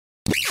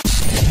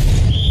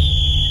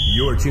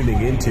You're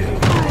tuning into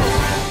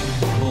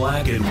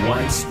Black and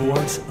White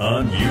Sports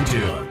on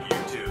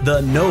YouTube.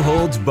 The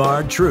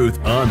no-holds-barred truth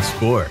on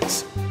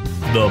sports.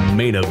 The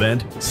main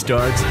event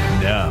starts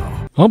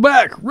now. I'm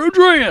back.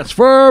 Rodriguez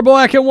for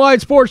Black and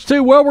White Sports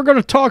 2. Well, we're going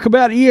to talk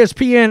about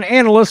ESPN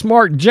analyst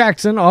Mark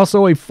Jackson,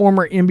 also a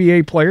former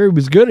NBA player. He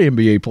was a good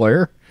NBA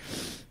player.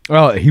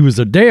 He was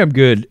a damn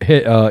good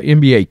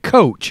NBA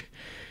coach.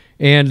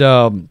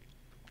 And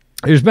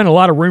there's been a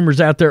lot of rumors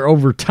out there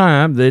over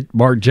time that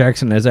Mark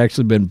Jackson has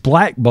actually been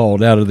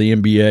blackballed out of the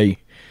NBA.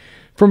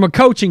 From a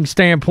coaching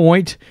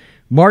standpoint,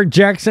 Mark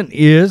Jackson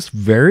is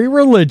very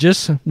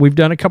religious. We've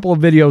done a couple of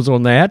videos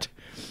on that.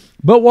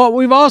 But what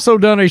we've also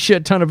done a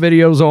shit ton of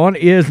videos on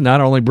is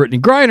not only Brittney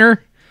Griner,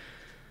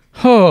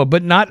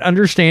 but not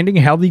understanding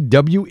how the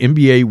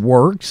WNBA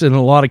works. In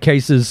a lot of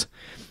cases,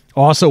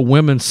 also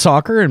women's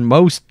soccer and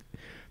most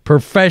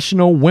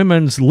professional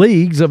women's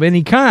leagues of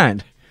any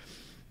kind.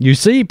 You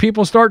see,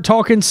 people start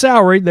talking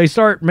salary. They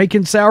start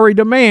making salary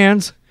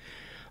demands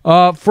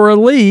for a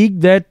league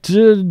that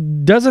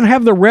doesn't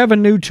have the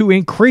revenue to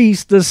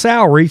increase the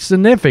salary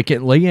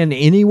significantly in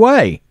any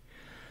way.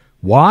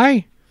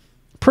 Why?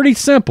 Pretty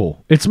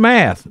simple. It's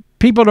math.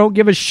 People don't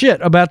give a shit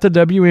about the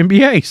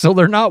WNBA, so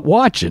they're not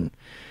watching.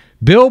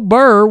 Bill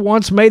Burr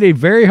once made a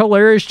very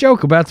hilarious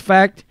joke about the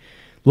fact,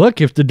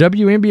 look, if the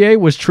WNBA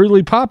was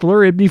truly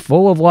popular, it'd be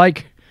full of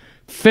like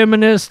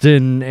feminists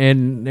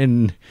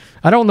and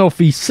I don't know if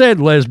he said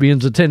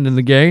lesbians attending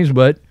the games,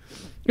 but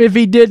if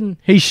he didn't,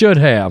 he should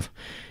have.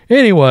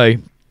 Anyway,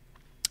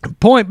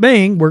 point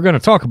being, we're going to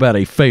talk about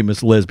a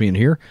famous lesbian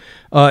here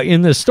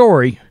in this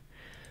story.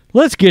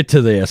 Let's get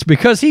to this,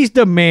 because he's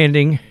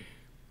demanding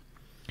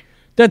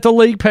that the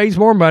league pays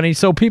more money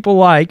so people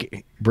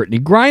like Brittney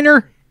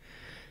Griner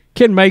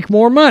can make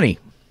more money.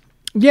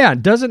 Yeah,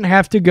 it doesn't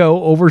have to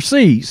go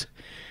overseas.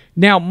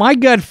 Now, my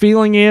gut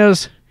feeling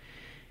is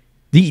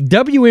the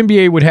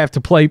WNBA would have to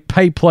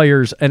pay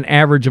players an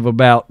average of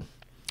about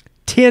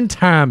 10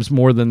 times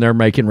more than they're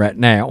making right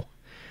now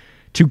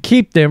to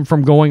keep them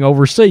from going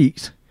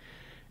overseas.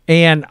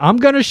 And I'm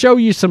going to show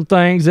you some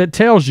things that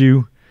tells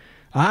you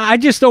I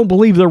just don't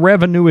believe the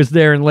revenue is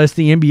there unless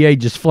the NBA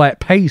just flat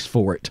pays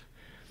for it.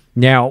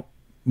 Now,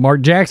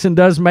 Mark Jackson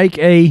does make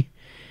a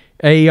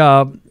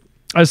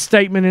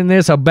statement in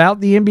this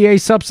about the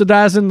NBA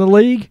subsidizing the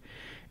league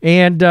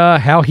and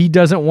how he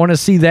doesn't want to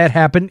see that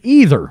happen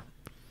either.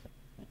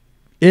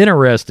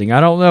 Interesting.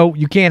 I don't know.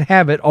 You can't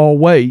have it all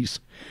ways.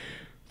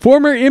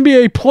 Former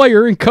NBA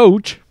player and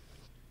coach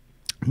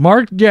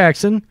Mark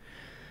Jackson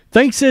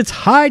thinks it's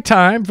high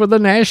time for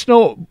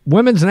the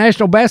Women's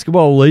National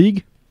Basketball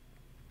League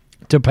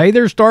to pay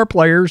their star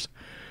players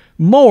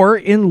more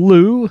in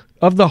lieu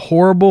of the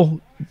horrible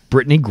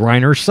Brittney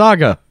Griner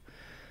saga.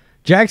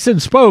 Jackson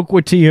spoke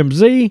with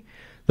TMZ.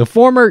 The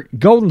former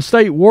Golden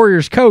State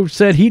Warriors coach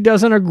said he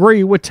doesn't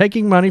agree with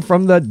taking money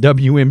from the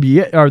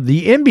WNBA or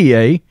the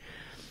NBA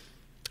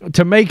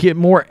to make it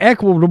more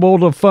equitable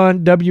to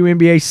fund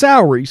WNBA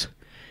salaries.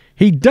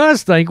 He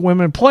does think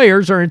women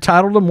players are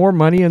entitled to more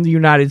money in the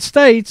United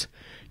States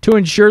to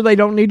ensure they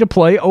don't need to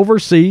play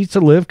overseas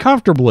to live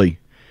comfortably.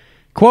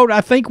 Quote,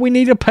 I think we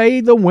need to pay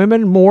the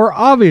women more,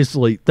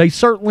 obviously. They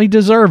certainly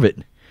deserve it.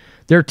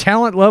 Their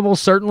talent level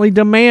certainly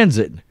demands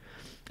it.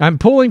 I'm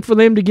pulling for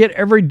them to get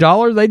every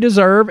dollar they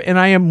deserve, and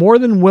I am more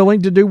than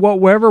willing to do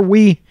whatever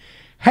we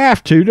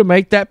have to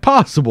make that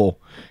possible.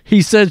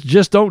 He says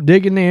just don't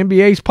dig in the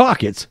NBA's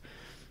pockets.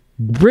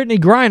 Brittney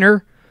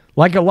Griner,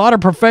 like a lot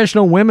of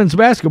professional women's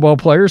basketball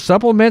players,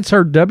 supplements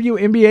her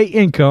WNBA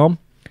income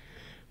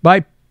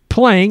by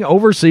playing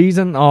overseas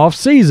in the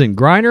off-season.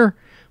 Griner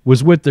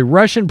was with the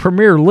Russian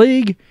Premier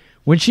League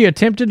when she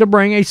attempted to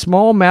bring a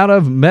small amount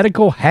of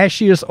medical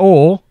hashish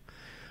oil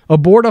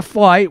aboard a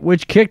flight,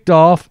 which kicked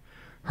off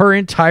her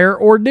entire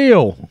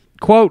ordeal.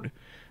 Quote,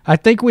 I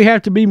think we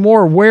have to be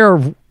more aware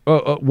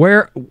of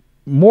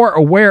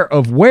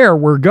where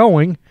we're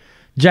going,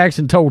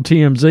 Jackson told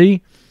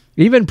TMZ.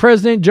 Even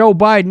President Joe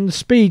Biden's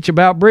speech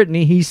about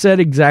Brittney, he said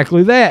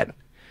exactly that.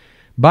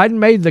 Biden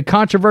made the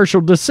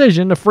controversial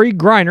decision to free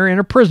Griner in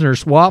a prisoner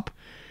swap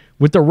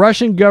with the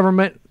Russian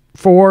government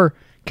for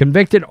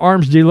convicted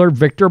arms dealer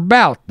Victor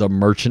Bout, the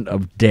merchant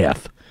of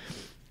death.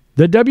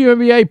 The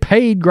WNBA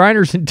paid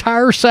Griner's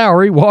entire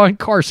salary while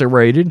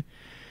incarcerated.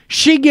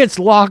 She gets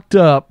locked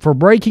up for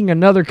breaking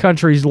another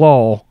country's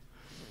law,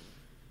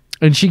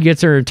 and she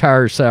gets her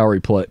entire salary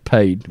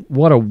paid.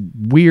 What a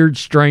weird,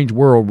 strange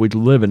world we're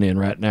living in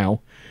right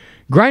now.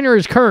 Griner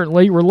is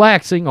currently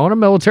relaxing on a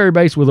military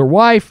base with her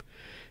wife.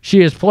 She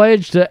has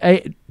pledged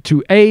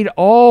to aid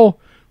all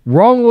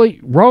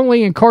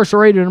wrongly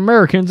incarcerated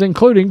Americans,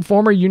 including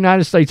former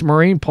United States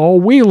Marine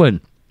Paul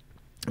Whelan.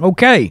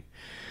 Okay,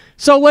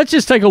 so let's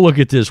just take a look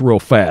at this real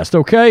fast,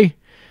 okay?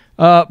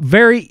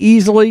 Very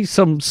easily,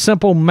 some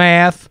simple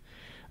math.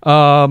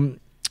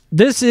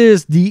 This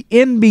is the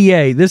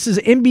NBA. This is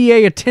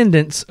NBA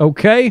attendance,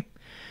 okay,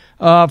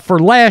 for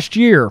last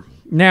year.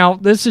 Now,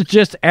 this is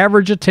just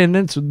average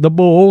attendance. The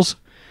Bulls,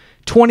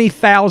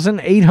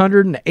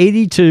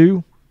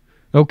 20,882,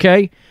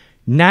 okay?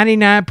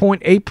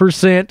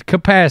 99.8%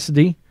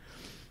 capacity.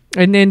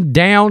 And then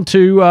down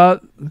to,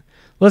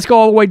 let's go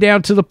all the way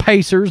down to the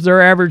Pacers.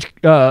 Their average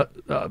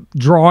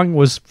drawing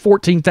was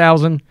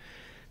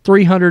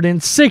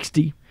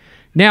 14,360.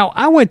 Now,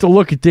 I went to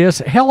look at this.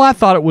 Hell, I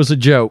thought it was a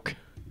joke.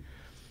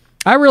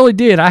 I really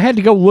did. I had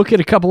to go look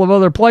at a couple of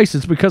other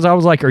places because I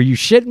was like, are you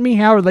shitting me?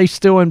 How are they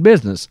still in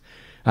business?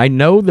 I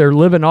know they're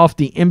living off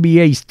the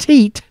NBA's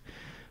teat,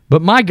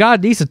 but my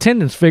God, these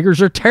attendance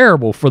figures are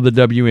terrible for the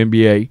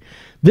WNBA.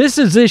 This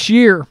is this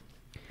year.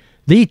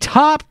 The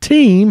top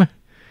team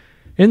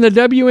in the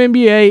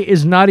WNBA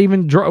is not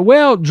even,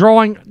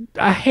 drawing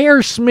a hair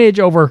smidge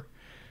over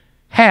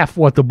half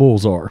what the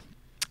Bulls are.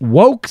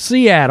 Woke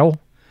Seattle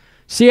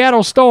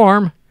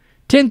Storm,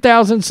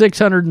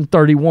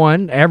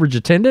 10,631 average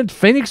attendance.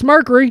 Phoenix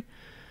Mercury,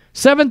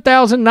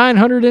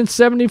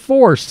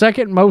 7,974,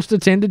 second most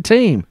attended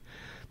team.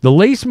 The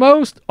least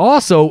most,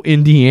 also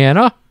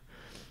Indiana.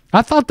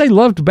 I thought they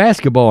loved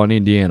basketball in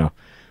Indiana.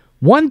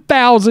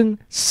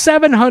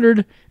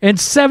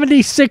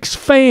 1,776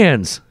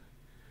 fans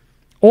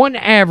on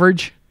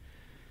average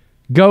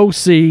go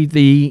see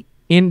the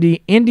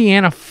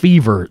Indiana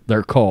Fever,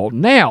 they're called.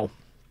 Now,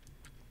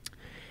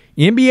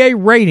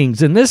 NBA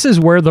ratings, and this is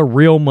where the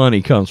real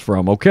money comes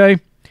from, okay?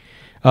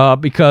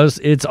 Because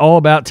it's all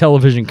about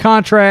television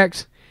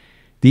contracts.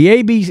 The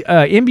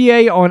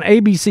NBA on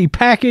ABC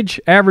package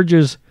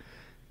averages,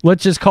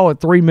 let's just call it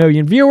 3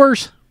 million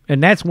viewers,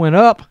 and that's went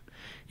up.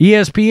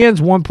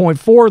 ESPN's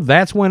 1.4,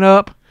 that's went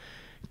up.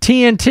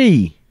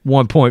 TNT,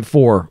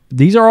 1.4.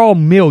 These are all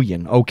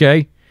million,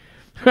 okay?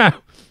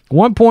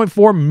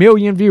 1.4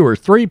 million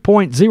viewers,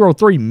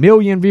 3.03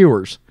 million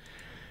viewers.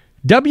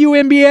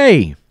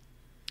 WNBA,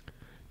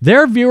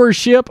 their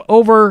viewership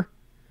over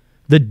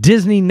the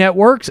Disney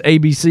networks,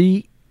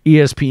 ABC,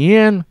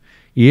 ESPN,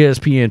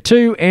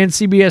 ESPN2, and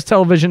CBS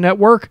Television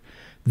Network,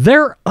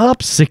 they're up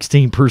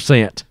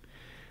 16%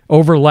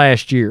 over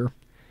last year.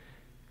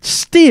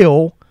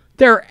 Still,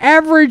 their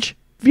average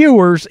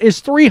viewers is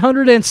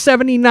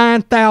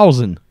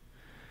 379,000.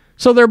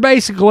 So they're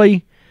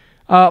basically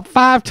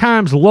 5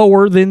 times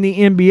lower than the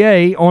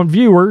NBA on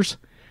viewers.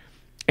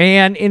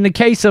 And in the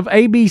case of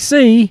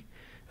ABC,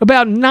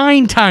 about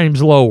 9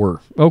 times lower.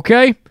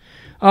 Okay?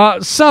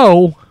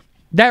 So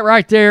that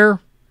right there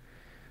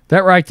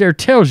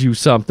tells you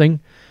something.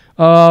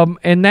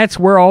 And that's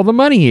where all the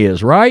money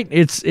is, right?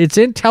 It's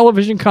in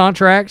television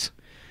contracts,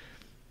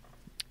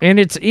 and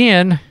it's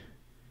in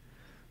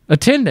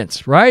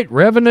attendance, right?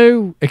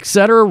 Revenue,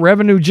 etc.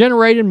 Revenue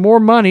generated, more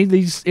money.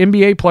 These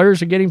NBA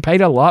players are getting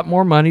paid a lot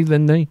more money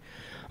than the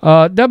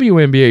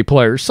WNBA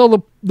players.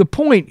 So the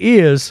point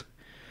is,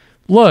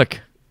 look,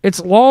 it's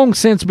long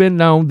since been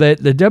known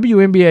that the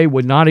WNBA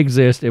would not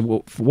exist if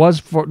it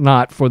was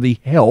not for the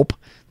help,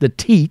 the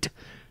teat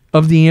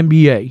of the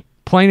NBA.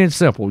 Plain and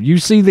simple. You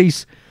see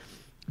these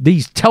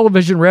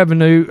television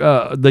revenue,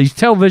 these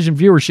television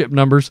viewership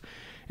numbers,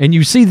 and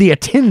you see the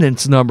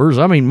attendance numbers.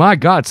 I mean, my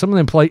God, some of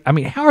them play. I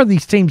mean, how are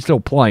these teams still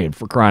playing,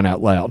 for crying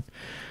out loud?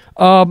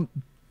 And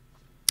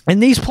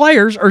these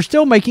players are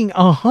still making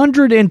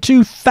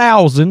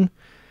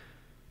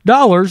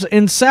 $102,000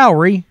 in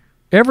salary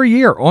every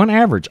year on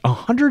average.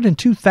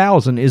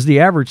 $102,000 is the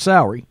average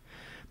salary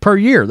per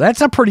year.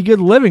 That's a pretty good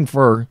living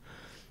for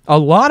a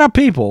lot of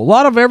people. A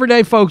lot of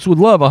everyday folks would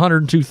love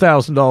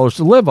 $102,000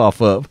 to live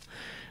off of.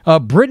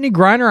 Brittney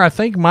Griner, I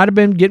think, might have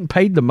been getting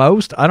paid the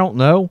most. I don't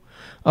know.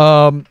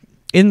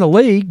 In the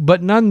league,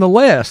 but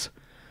nonetheless,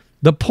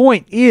 the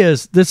point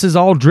is this is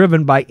all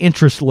driven by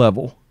interest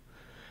level.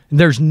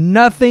 There's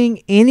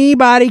nothing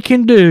anybody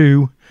can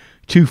do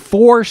to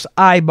force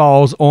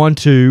eyeballs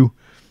onto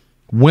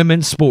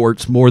women's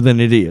sports more than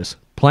it is.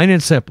 Plain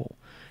and simple.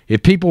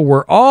 If people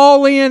were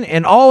all in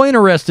and all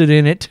interested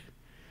in it,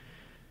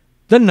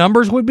 the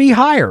numbers would be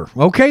higher.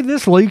 Okay,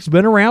 this league's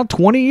been around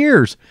 20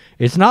 years.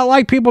 It's not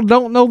like people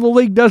don't know the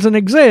league doesn't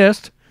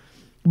exist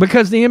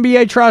because the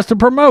NBA tries to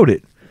promote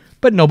it,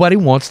 but nobody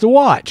wants to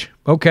watch.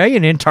 Okay,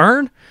 and in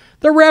turn,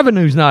 the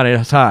revenue's not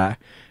as high.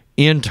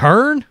 In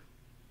turn,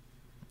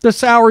 the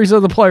salaries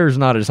of the players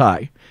not as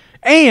high.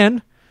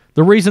 And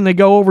the reason they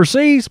go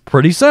overseas,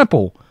 pretty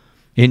simple.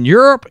 In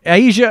Europe,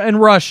 Asia,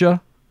 and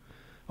Russia,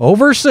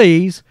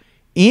 overseas,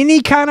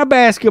 any kind of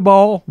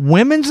basketball,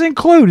 women's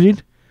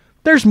included,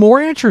 there's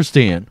more interest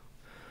in.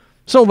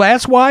 So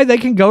that's why they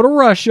can go to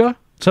Russia,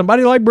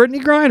 somebody like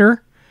Brittney Griner,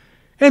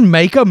 and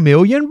make $1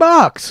 million.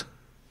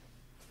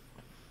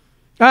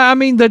 I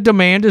mean, the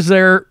demand is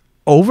there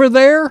over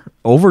there,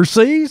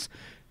 overseas.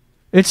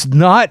 It's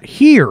not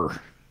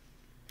here.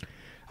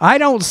 I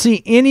don't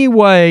see any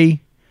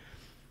way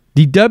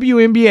the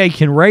WNBA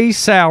can raise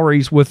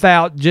salaries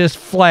without just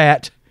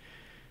flat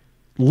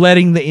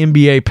letting the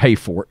NBA pay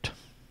for it.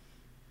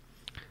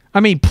 I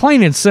mean,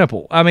 plain and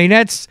simple. I mean,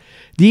 that's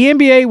the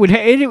NBA would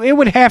it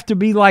would have to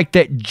be like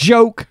that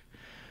joke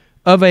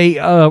of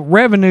a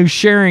revenue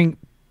sharing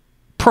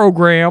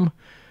program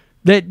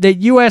that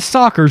U.S.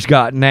 Soccer's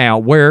got now,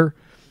 where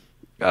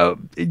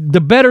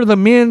the better the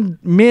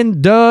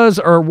men does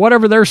or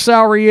whatever their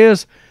salary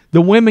is,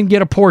 the women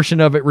get a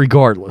portion of it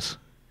regardless.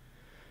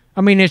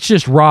 I mean, it's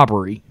just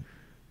robbery.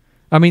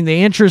 I mean,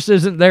 the interest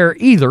isn't there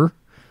either.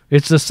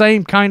 It's the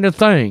same kind of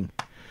thing.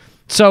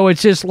 So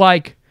it's just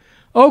like,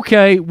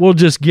 okay, we'll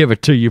just give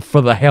it to you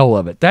for the hell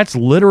of it. That's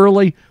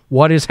literally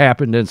what has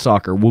happened in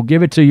soccer. We'll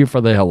give it to you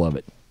for the hell of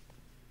it.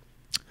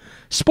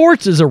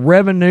 Sports is a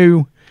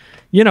revenue,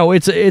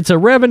 it's a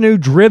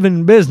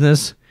revenue-driven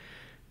business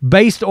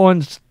based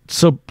on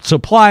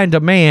supply and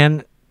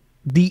demand.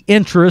 The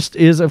interest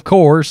is, of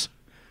course,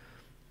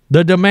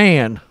 the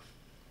demand.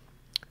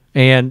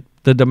 And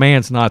the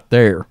demand's not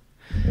there.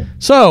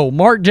 So,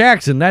 Mark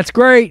Jackson, that's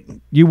great.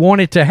 You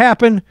want it to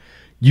happen.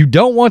 You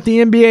don't want the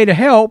NBA to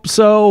help,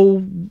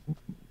 so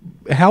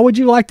how would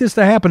you like this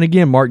to happen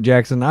again, Mark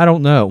Jackson? I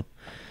don't know.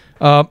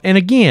 And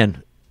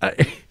again,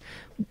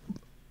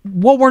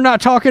 what we're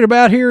not talking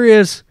about here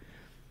is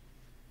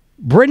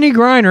Brittney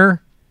Griner,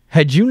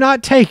 had you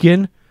not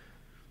taken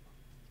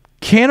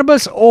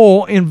cannabis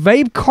oil in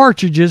vape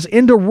cartridges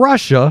into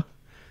Russia,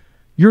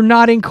 you're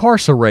not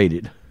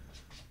incarcerated.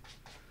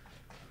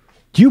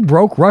 You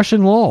broke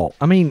Russian law.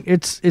 I mean,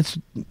 it's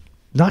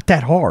not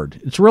that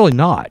hard. It's really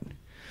not.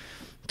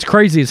 It's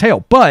crazy as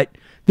hell. But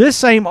this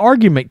same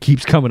argument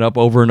keeps coming up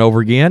over and over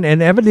again,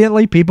 and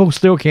evidently people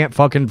still can't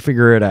fucking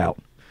figure it out.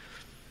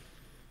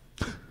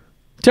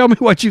 Tell me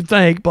what you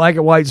think, Black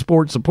and White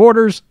Sports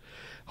supporters.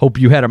 Hope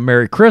you had a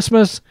Merry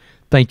Christmas.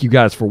 Thank you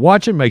guys for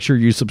watching. Make sure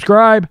you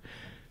subscribe.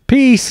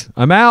 Peace.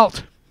 I'm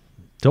out.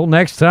 Till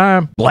next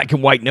time. Black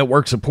and White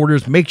Network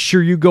supporters, make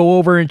sure you go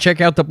over and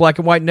check out the Black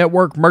and White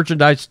Network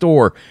merchandise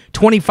store.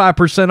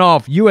 25%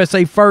 off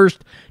USA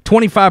First.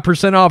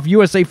 25% off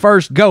USA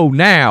First. Go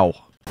now.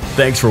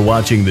 Thanks for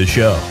watching the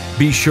show.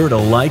 Be sure to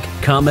like,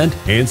 comment,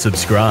 and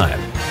subscribe.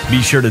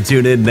 Be sure to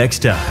tune in next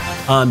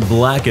time on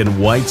Black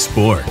and White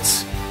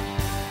Sports.